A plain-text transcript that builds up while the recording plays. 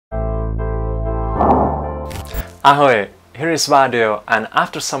Ahoy! Here is Vadio, and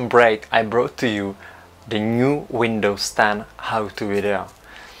after some break I brought to you the new Windows 10 how-to video.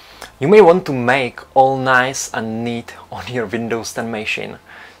 You may want to make all nice and neat on your Windows 10 machine,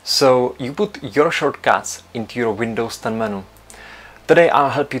 so you put your shortcuts into your Windows 10 menu. Today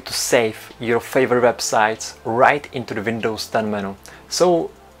I'll help you to save your favorite websites right into the Windows 10 menu. So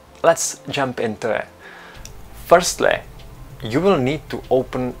let's jump into it. Firstly, you will need to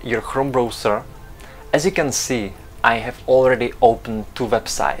open your Chrome browser. As you can see, I have already opened two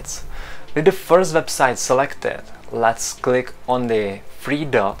websites. With the first website selected, let's click on the three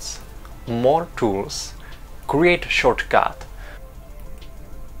dots, More Tools, Create Shortcut,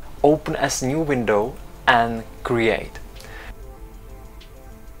 Open as New Window and Create.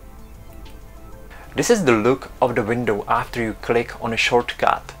 This is the look of the window after you click on a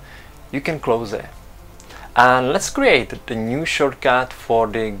shortcut. You can close it. And let's create the new shortcut for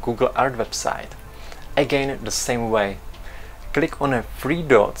the Google Earth website. Again, the same way. Click on the three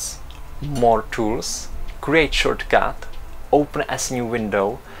dots, More Tools, Create Shortcut, Open as New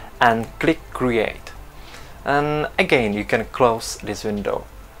Window and click Create. And again, you can close this window.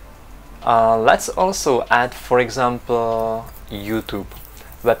 Let's also add, for example, YouTube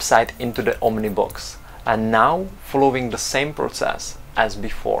website into the Omnibox, and now following the same process as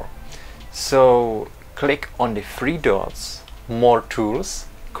before. So click on the three dots, More Tools,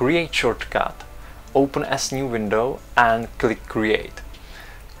 Create Shortcut, Open as New Window and click Create.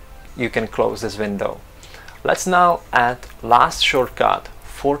 You can close this window. Let's now add last shortcut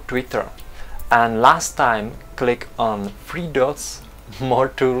for Twitter, and last time click on three dots, More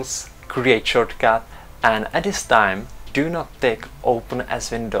Tools, Create Shortcut, and at this time do not tick Open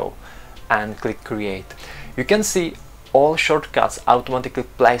as Window and click Create. You can see all shortcuts automatically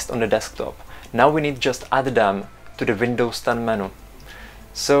placed on the desktop. Now we need just add them to the Windows 10 menu.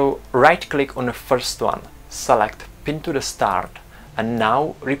 So right click on the first one, select Pin to the Start, and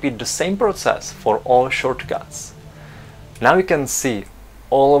now repeat the same process for all shortcuts. Now you can see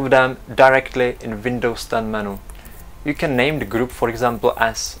all of them directly in Windows 10 menu. You can name the group, for example,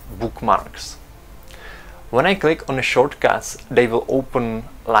 as Bookmarks. When I click on the shortcuts, they will open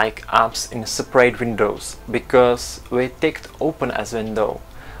like apps in separate windows because we ticked Open as Window,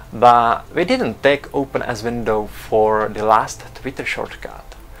 but we didn't tick Open as Window for the last Twitter shortcut.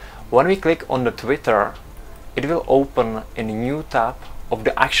 When we click on the Twitter, it will open in a new tab of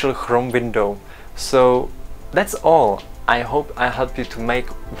the actual Chrome window. So that's all. I hope I helped you to make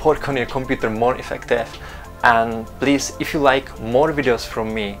work on your computer more effective, and please, if you like more videos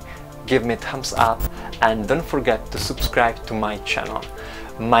from me, give me a thumbs up and don't forget to subscribe to my channel.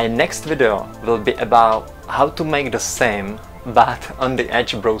 My next video will be about how to make the same but on the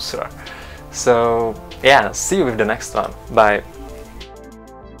Edge browser. So yeah, see you with the next one. Bye.